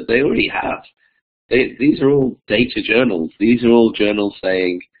that they already have. these are all data journals. These are all journals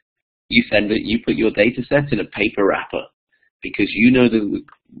saying you put your data set in a paper wrapper because you know that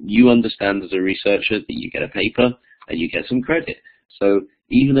you understand as a researcher that you get a paper and you get some credit. So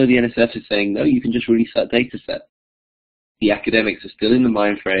even though the NSF is saying, no, you can just release that data set, the academics are still in the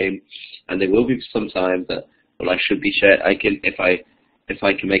mind frame, and there will be some time that, well, I should be shared. If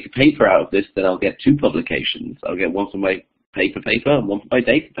I can make a paper out of this, then I'll get 2 publications. I'll get one for my paper and one for my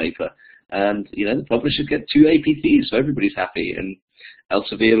data paper. And, you know, the publishers get 2 APCs, so everybody's happy. And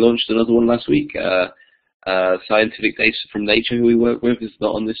Elsevier launched another one last week. Scientific Data from Nature, who we work with, is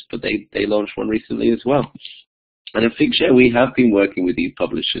not on this, but they launched one recently as well. And at Figshare, we have been working with these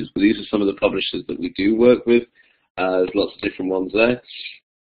publishers. These are some of the publishers that we do work with. There's lots of different ones there.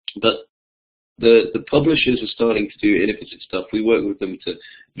 But the publishers are starting to do innovative stuff. We work with them to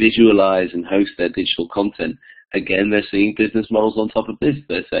visualize and host their digital content. Again, they're seeing business models on top of this.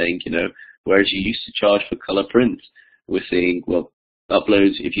 They're saying, you know, whereas you used to charge for color prints, we're seeing, well,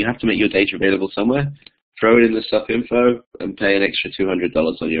 uploads, if you have to make your data available somewhere, throw it in the SUP info and pay an extra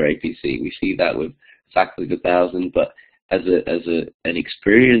 $200 on your APC. We see that with Faculty of 1,000, but as an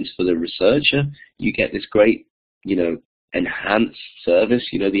experience for the researcher, you get this great, you know, enhanced service.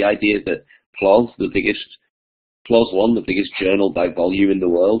 You know, the idea that PLOS, the biggest journal by volume in the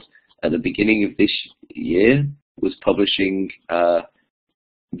world, at the beginning of this year was publishing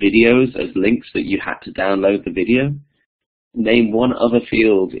videos as links that you had to download the video. Name one other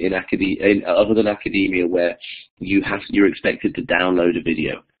field in academia, other than academia, where you're expected to download a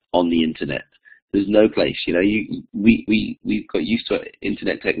video on the internet. There's no place, you know. We've got used to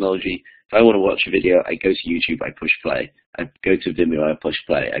internet technology. If I want to watch a video, I go to YouTube, I push play. I go to Vimeo, I push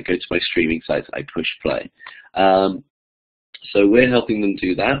play. I go to my streaming sites, I push play. So we're helping them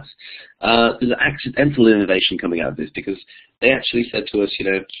do that. There's accidental innovation coming out of this because they actually said to us,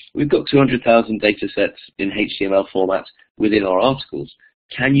 you know, we've got 200,000 data sets in HTML format within our articles.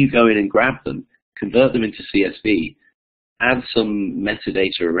 Can you go in and grab them, convert them into CSV, add some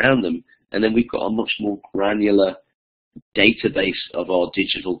metadata around them, and then we've got a much more granular database of our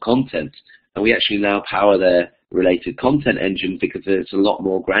digital content. And we actually now power their related content engine because it's a lot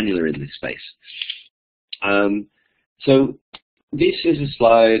more granular in this space. So this is a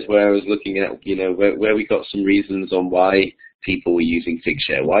slide where I was looking at, you know, where we got some reasons on why people were using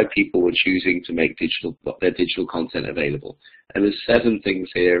Figshare, why people were choosing to make their digital content available. And there's 7 things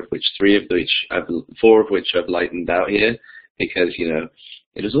here, of 4 of which I've lightened out here, because, you know,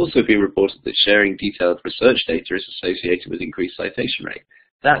 it has also been reported that sharing detailed research data is associated with increased citation rate.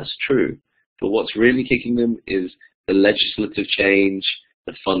 That's true, but what's really kicking them is the legislative change,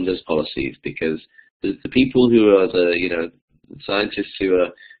 the funders' policies, because the people who are the, you know, scientists who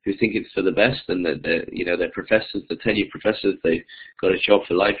think it's for the best, and that they're professors, the tenured professors, they've got a job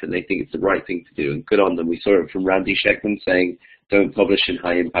for life and they think it's the right thing to do, and good on them. We saw it from Randy Sheckman saying, don't publish in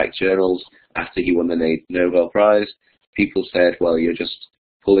high impact journals after he won the Nobel Prize. People said, well, you're just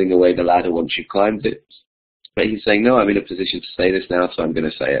pulling away the ladder once you've climbed it. But he's saying, no, I'm in a position to say this now, so I'm going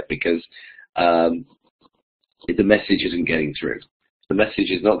to say it, because the message isn't getting through. The message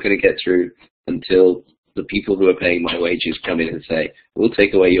is not going to get through until the people who are paying my wages come in and say, we'll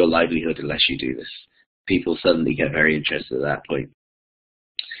take away your livelihood unless you do this. People suddenly get very interested at that point.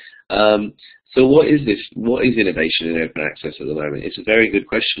 So what is this? What is innovation in open access at the moment? It's a very good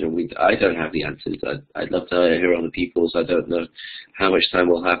question, and I don't have the answers. I'd love to hear other people's. I don't know how much time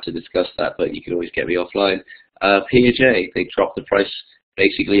we'll have to discuss that, but you can always get me offline. Piaget, they dropped the price.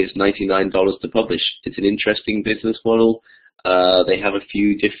 Basically, it's $99 to publish. It's an interesting business model. They have a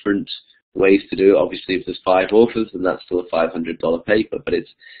few different ways to do it. Obviously, if there's 5 authors, then that's still a $500 paper, but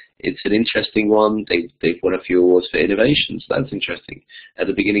it's an interesting one. They've won a few awards for innovation, so that's interesting. At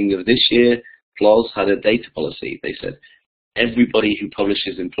the beginning of this year, PLOS had a data policy. They said everybody who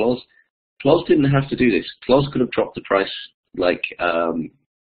publishes in PLOS didn't have to do this. PLOS could have dropped the price like the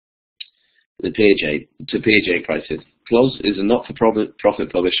Piaget prices. PLOS is a not-for-profit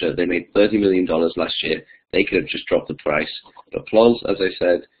publisher. They made $30 million last year. They could have just dropped the price. But PLOS, as I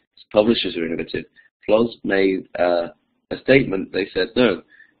said, publishers are innovative. PLOS made a statement. They said, no,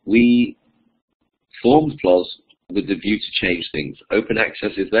 we formed PLOS with the view to change things. Open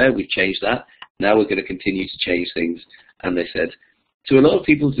access is there. We've changed that. Now we're going to continue to change things. And they said, to a lot of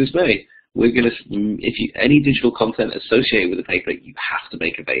people's dismay, we're going to, any digital content associated with the paper, you have to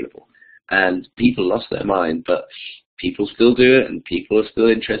make available. And people lost their mind, but people still do it, and people are still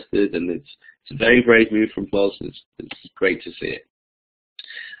interested, and it's a very brave move from PLOS. It's great to see it.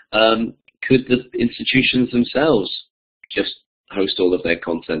 Could the institutions themselves just host all of their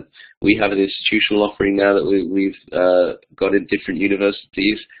content? We have an institutional offering now that we've got in different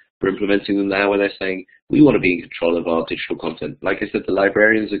universities We're implementing them now where they're saying, we want to be in control of our digital content. Like I said, the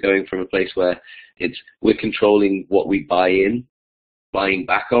librarians are going from a place where we're controlling what we buy in, buying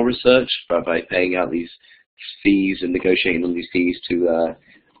back our research by paying out these fees and negotiating on these fees to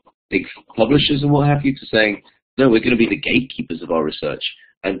big publishers and what have you, to saying, no, we're going to be the gatekeepers of our research.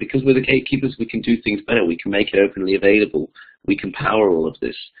 And because we're the gatekeepers, we can do things better. We can make it openly available. We can power all of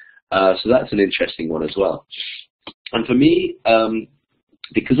this. So that's an interesting one as well. And for me,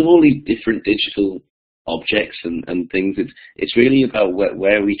 because of all these different digital objects and things, it's really about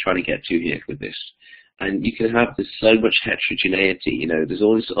where are we trying to get to here with this. And you can have there's so much heterogeneity. You know, there's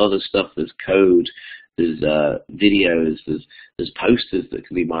all this other stuff. There's code, there's videos, there's posters that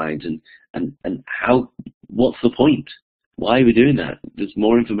can be mined, and what's the point? Why are we doing that? There's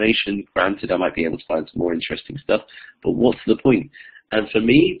more information. Granted, I might be able to find some more interesting stuff, but what's the point? And for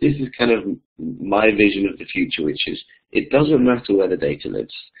me, this is kind of my vision of the future, which is it doesn't matter where the data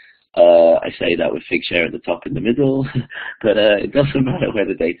lives. I say that with figshare at the top in the middle, but it doesn't matter where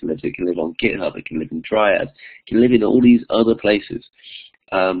the data lives. It can live on GitHub, it can live in Dryad, it can live in all these other places.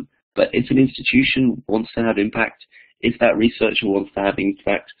 But if an institution wants to have impact, if that researcher wants to have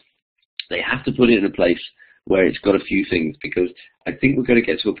impact, they have to put it in a place where it's got a few things, because I think we're going to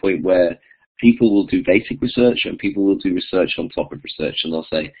get to a point where people will do basic research and people will do research on top of research, and they'll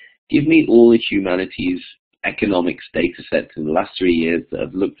say, give me all the humanities economics data sets in the last 3 years that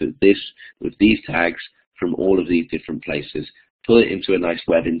have looked at this with these tags from all of these different places, pull it into a nice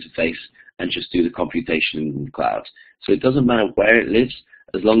web interface and just do the computation in the cloud. So it doesn't matter where it lives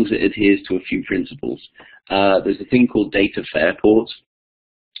as long as it adheres to a few principles. There's a thing called data fairport,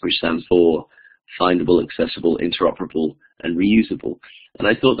 which stands for findable, accessible, interoperable, and reusable. And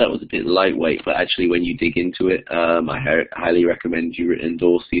I thought that was a bit lightweight, but actually when you dig into it, I highly recommend you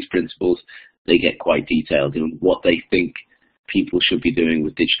endorse these principles. They get quite detailed in what they think people should be doing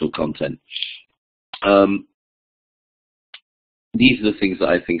with digital content. These are the things that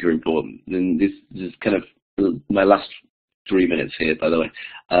I think are important. And this is kind of my last 3 minutes here, by the way.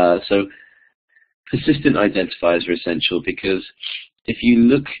 So persistent identifiers are essential, because if you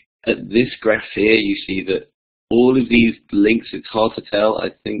look at this graph here, you see that all of these links, it's hard to tell. I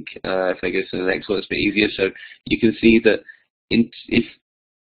think if I go to the next one, it's a bit easier. So you can see that in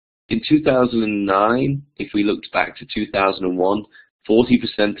 2009, if we looked back to 2001,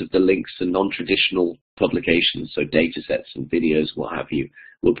 40% of the links to non-traditional publications, so data sets and videos, what have you,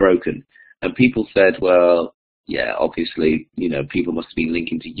 were broken. And people said, well, yeah, obviously, you know, people must have been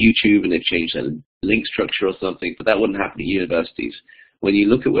linking to YouTube and they've changed their link structure or something, but that wouldn't happen at universities. When you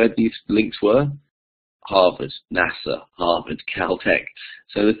look at where these links were, Harvard, NASA, Harvard, Caltech.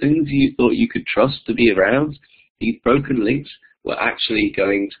 So the things you thought you could trust to be around, these broken links were actually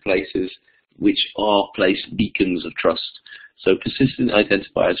going to places which are placed beacons of trust. So persistent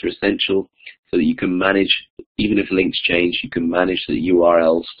identifiers are essential so that you can manage, even if links change, you can manage that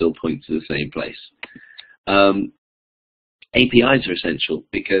URLs still point to the same place. APIs are essential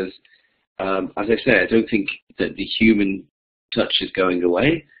because, as I say, I don't think that the human touch is going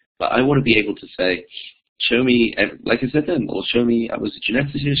away, but I want to be able to say, show me, like I said then, or show me, I was a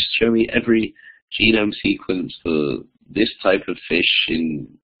geneticist, show me every genome sequence for this type of fish in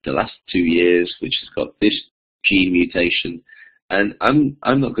the last 2 years, which has got this gene mutation. And I'm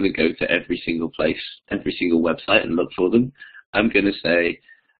not going to go to every single place, every single website and look for them. I'm going to say,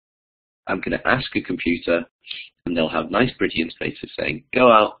 I'm going to ask a computer, and they'll have nice pretty interfaces saying,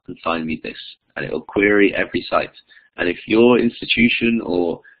 go out and find me this, and it will query every site. And if your institution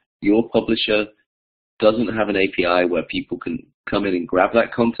or your publisher doesn't have an API where people can come in and grab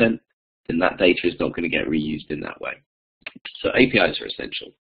that content, then that data is not going to get reused in that way. So APIs are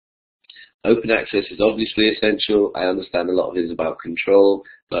essential. Open access is obviously essential. I understand a lot of it is about control,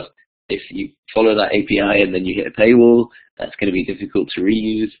 but if you follow that API and then you hit a paywall, that's going to be difficult to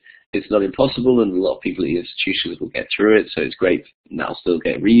reuse. It's not impossible, and a lot of people at the institutions will get through it, so it's great, and that'll still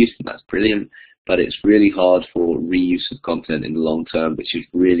get reused, and that's brilliant. But it's really hard for reuse of content in the long term, which is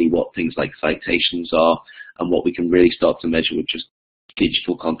really what things like citations are, and what we can really start to measure with just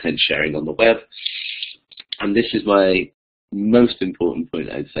digital content sharing on the web. And this is my most important point,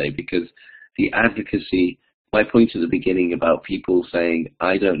 I'd say, because the advocacy, my point at the beginning about people saying,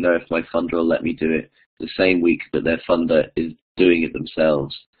 I don't know if my funder will let me do it the same week that their funder is doing it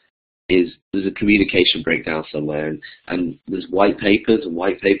themselves, is there's a communication breakdown somewhere, and there's white papers, and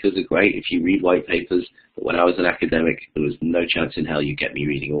white papers are great if you read white papers, but when I was an academic, there was no chance in hell you get me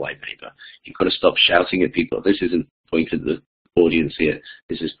reading a white paper. You've got to stop shouting at people. This isn't pointed at the audience here,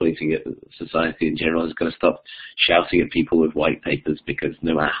 this is pointing at society in general. It's going to stop shouting at people with white papers, because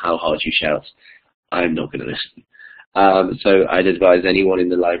no matter how hard you shout, I'm not going to listen. So I'd advise anyone in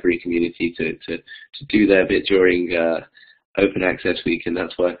the library community to do their bit during Open Access Week, and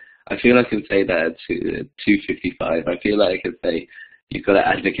that's why I feel I can say that at 2:55. I feel like I can say you've got to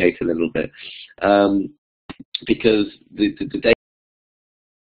advocate a little bit, because the data.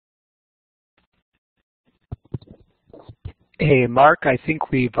 Hey, Mark, I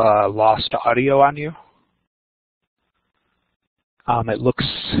think we've lost audio on you. It looks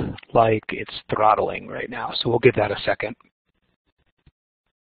like it's throttling right now, so we'll give that a second.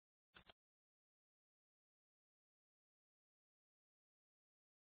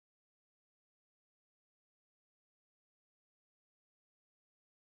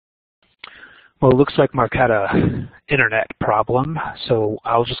 Well, it looks like Mark had a internet problem, so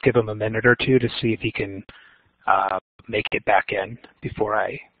I'll just give him a minute or two to see if he can make it back in before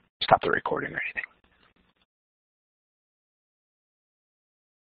I stop the recording or anything.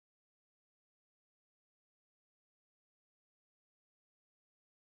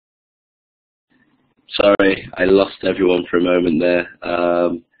 Sorry, I lost everyone for a moment there.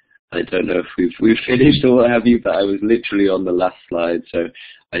 I don't know if we've finished or what have you, but I was literally on the last slide, so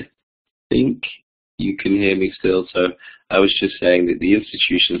I think you can hear me still. So I was just saying that the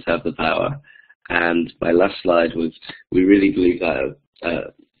institutions have the power, and my last slide was we really believe that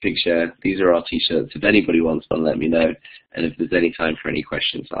figshare. These are our t-shirts. If anybody wants one, let me know. And if there's any time for any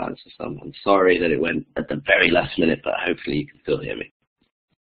questions, I'll answer some. I'm sorry that it went at the very last minute, but hopefully you can still hear me.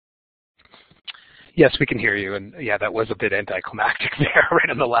 Yes, we can hear you, and yeah, that was a bit anticlimactic there, right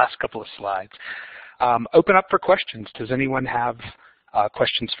in the last couple of slides. Open up for questions. Does anyone have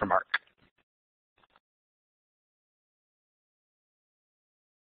questions for Mark?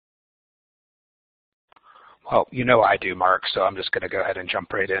 Well, you know I do, Mark, so I'm just going to go ahead and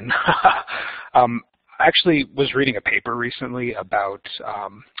jump right in. I actually was reading a paper recently about,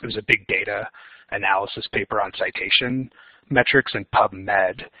 it was a big data analysis paper on citation metrics in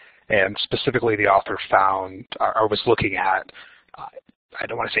PubMed. And specifically, the author found, or was looking at, I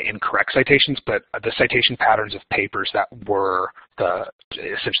don't want to say incorrect citations, but the citation patterns of papers that were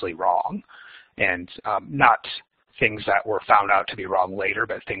essentially wrong. And not things that were found out to be wrong later,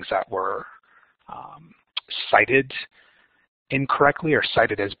 but things that were cited incorrectly or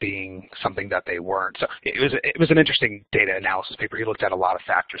cited as being something that they weren't. So it was an interesting data analysis paper. He looked at a lot of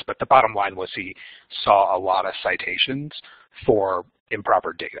factors, but the bottom line was he saw a lot of citations for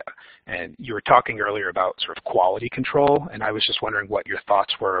improper data. And you were talking earlier about sort of quality control, and I was just wondering what your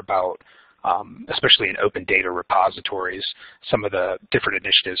thoughts were about, especially in open data repositories, some of the different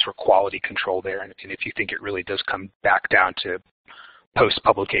initiatives for quality control there, and if you think it really does come back down to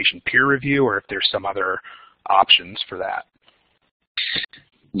post-publication peer review, or if there's some other options for that.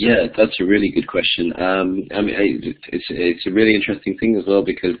 Yeah, that's a really good question. I mean, it's a really interesting thing as well,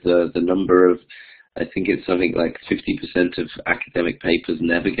 because the number of, I think it's something like 50% of academic papers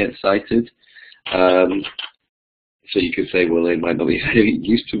never get cited. So you could say, well, they might not be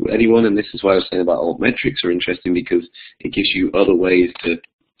used to anyone, and this is why I was saying about altmetrics are interesting, because it gives you other ways to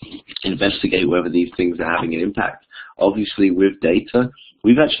investigate whether these things are having an impact. Obviously, with data,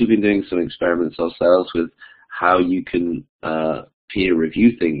 we've actually been doing some experiments ourselves with how you can peer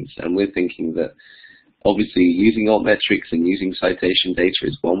review things, and we're thinking that obviously using altmetrics and using citation data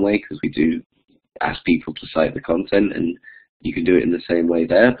is one way, because we do ask people to cite the content, and you can do it in the same way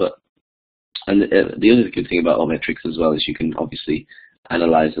there. And the other good thing about altmetrics as well is you can obviously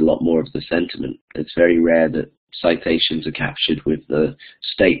analyze a lot more of the sentiment. It's very rare that citations are captured with the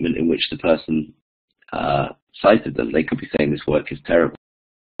statement in which the person cited them. They could be saying this work is terrible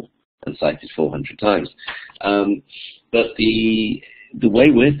and cited 400 times. But the way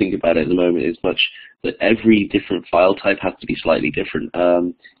we're thinking about it at the moment is much that every different file type has to be slightly different.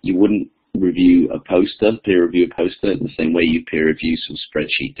 You wouldn't review a poster, peer review a poster in the same way you peer review some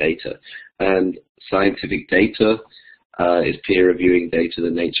spreadsheet data. And scientific data is peer reviewing data in the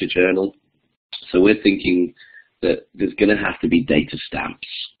Nature journal. So we're thinking that there's going to have to be data stamps,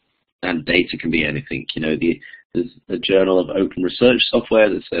 and data can be anything. You know, there's a Journal of Open Research Software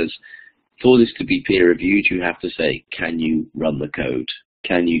that says, for this to be peer reviewed, you have to say, can you run the code?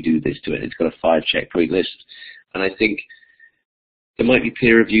 Can you do this to it? It's got a 5 checkpoint list. And I think there might be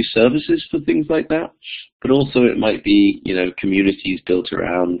peer review services for things like that, but also it might be, you know, communities built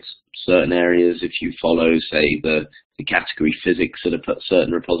around certain areas. If you follow, say, the category physics at a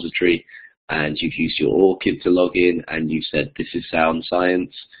certain repository, and you've used your ORCID to log in, and you said this is sound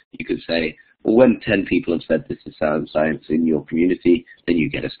science, you could say, well, when 10 people have said this is sound science in your community, then you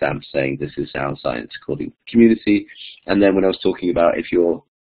get a stamp saying this is sound science according to the community. And then when I was talking about if you're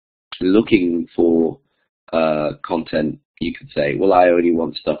looking for content you could say, well, I only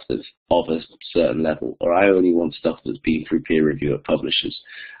want stuff that's of a certain level, or I only want stuff that's been through peer review at publishers,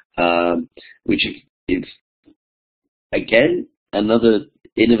 which is, again, another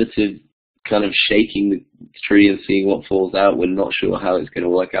innovative kind of shaking the tree and seeing what falls out. We're not sure how it's going to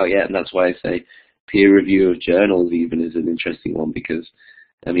work out yet, and that's why I say peer review of journals even is an interesting one, because,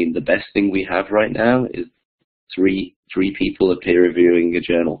 I mean, the best thing we have right now is three people are peer reviewing a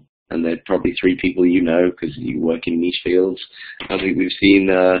journal, and they're probably three people you know because you work in niche fields. I think we've seen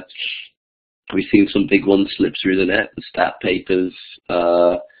some big ones slip through the net. The stat papers,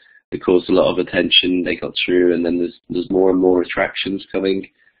 they caused a lot of attention. They got through, and then there's more and more retractions coming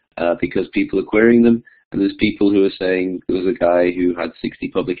because people are querying them. And there's people who are saying there was a guy who had 60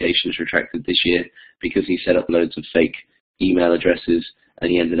 publications retracted this year because he set up loads of fake email addresses,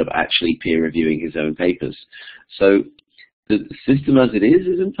 and he ended up actually peer reviewing his own papers. So the system as it is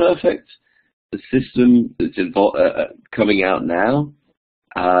isn't perfect. The system that's coming out now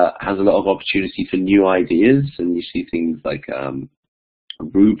has a lot of opportunity for new ideas, and you see things like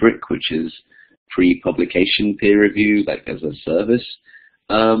rubric, which is pre-publication peer review, like as a service.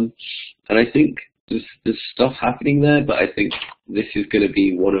 And I think there's stuff happening there, but I think this is going to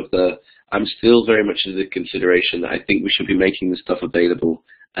be one of the, I'm still very much in the consideration that I think we should be making the stuff available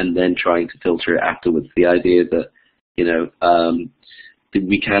and then trying to filter it afterwards. The idea that, you know, that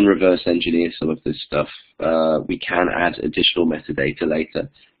we can reverse engineer some of this stuff. We can add additional metadata later.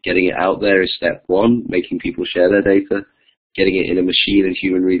 Getting it out there is step one, making people share their data. Getting it in a machine and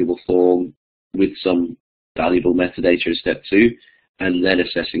human readable form with some valuable metadata is step two, and then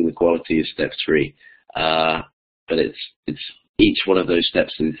assessing the quality is step three. But it's each one of those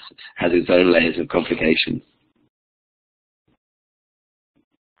steps has its own layers of complication.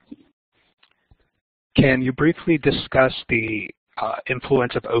 Can you briefly discuss the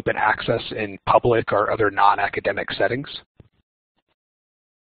influence of open access in public or other non-academic settings?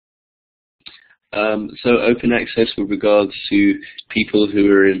 So open access with regards to people who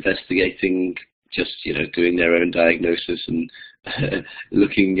are investigating, just, you know, doing their own diagnosis and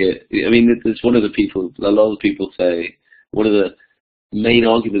looking at, I mean, it's one of the people, a lot of people say, one of the main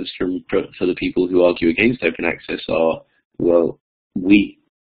arguments for the people who argue against open access are, well, we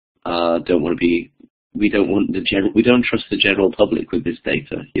don't want to be, we don't trust the general public with this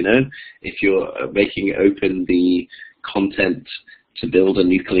data, you know? If you're making open the content to build a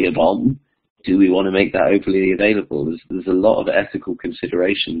nuclear bomb, do we want to make that openly available? There's a lot of ethical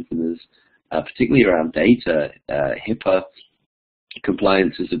considerations, and there's particularly around data. HIPAA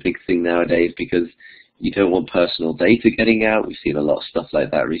compliance is a big thing nowadays because you don't want personal data getting out. We've seen a lot of stuff like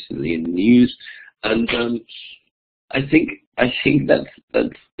that recently in the news, and I think that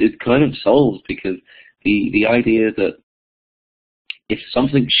it kind of solves, because the idea that if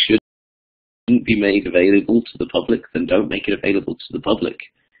something shouldn't be made available to the public, then don't make it available to the public.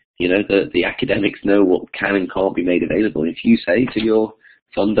 You know, the academics know what can and can't be made available. If you say to your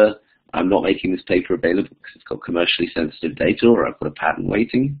funder, I'm not making this paper available because it's got commercially sensitive data or I've got a patent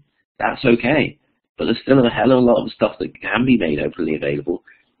waiting, that's okay. But there's still a hell of a lot of stuff that can be made openly available.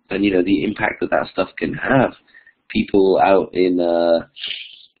 And, you know, the impact that stuff can have. People out in,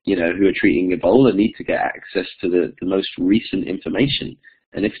 you know, who are treating Ebola need to get access to the most recent information.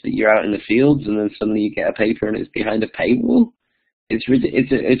 And if you're out in the fields and then suddenly you get a paper and it's behind a paywall, it's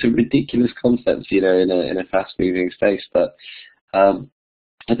a ridiculous concept, you know, in a fast-moving space. But I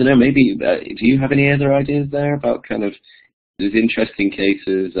don't know. Maybe do you have any other ideas there about kind of there's interesting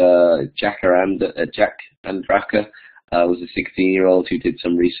cases? Jack Andraka was a 16-year-old who did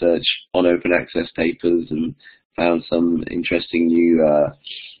some research on open access papers and found some interesting new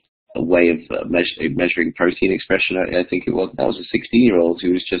way of measuring protein expression. I think it was. That was a 16-year-old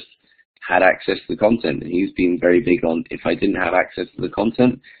who was just had access to the content, and he's been very big on, if I didn't have access to the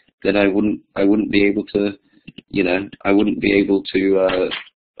content, then I wouldn't be able to, you know, I wouldn't be able to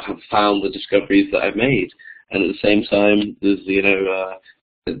have found the discoveries that I've made. And at the same time, there's, you know,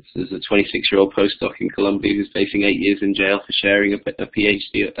 there's a 26-year-old postdoc in Columbia who's facing 8 years in jail for sharing a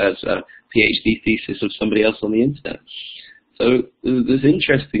PhD as a PhD thesis of somebody else on the internet. So there's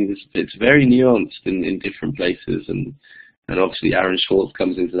interesting. It's very nuanced in different places, and obviously Aaron Schwartz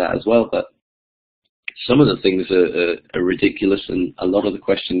comes into that as well. But some of the things are ridiculous, and a lot of the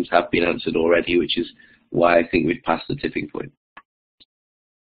questions have been answered already, which is why I think we've passed the tipping point.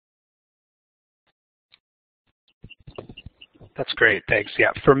 That's great, thanks.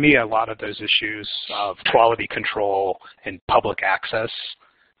 Yeah, for me, a lot of those issues of quality control and public access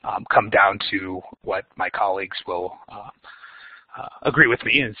come down to what my colleagues will agree with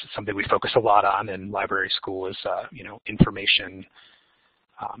me, and it's something we focus a lot on in library school is, you know, information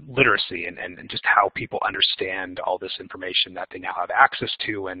literacy and just how people understand all this information that they now have access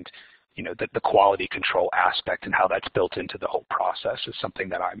to, and the quality control aspect and how that's built into the whole process is something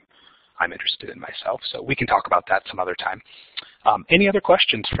that I'm interested in myself. So we can talk about that some other time. Any other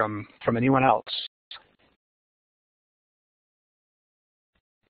questions from anyone else?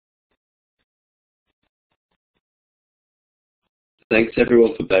 Thanks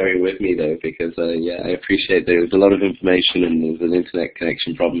everyone for bearing with me though, because yeah, I appreciate there was a lot of information and there was an internet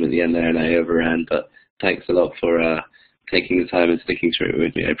connection problem at the end there and I overran, but thanks a lot for taking the time and sticking through it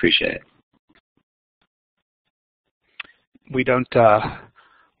with me. I appreciate it. We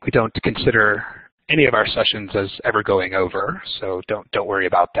don't consider any of our sessions as ever going over, so don't worry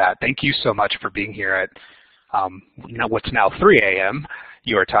about that. Thank you so much for being here at what's now 3 a.m.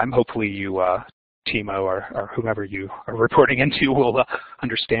 your time. Hopefully you Timo or whomever you are reporting into will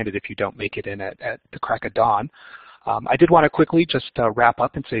understand it if you don't make it in at the crack of dawn. I did want to quickly just wrap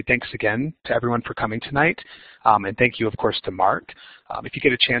up and say thanks again to everyone for coming tonight, and thank you, of course, to Mark. If you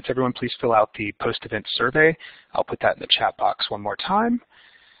get a chance, everyone, please fill out the post-event survey. I'll put that in the chat box one more time.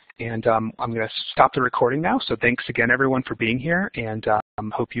 And I'm going to stop the recording now. So thanks again, everyone, for being here, and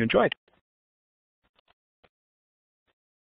hope you enjoyed.